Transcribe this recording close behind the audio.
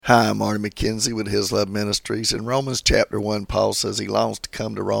Hi, I'm Marty McKenzie with His Love Ministries. In Romans chapter 1, Paul says he longs to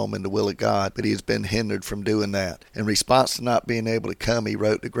come to Rome in the will of God, but he has been hindered from doing that. In response to not being able to come, he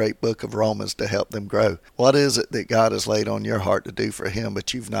wrote the great book of Romans to help them grow. What is it that God has laid on your heart to do for him,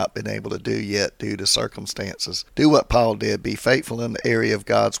 but you've not been able to do yet due to circumstances? Do what Paul did. Be faithful in the area of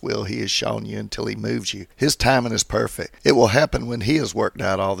God's will he has shown you until he moves you. His timing is perfect. It will happen when he has worked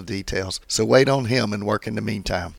out all the details. So wait on him and work in the meantime.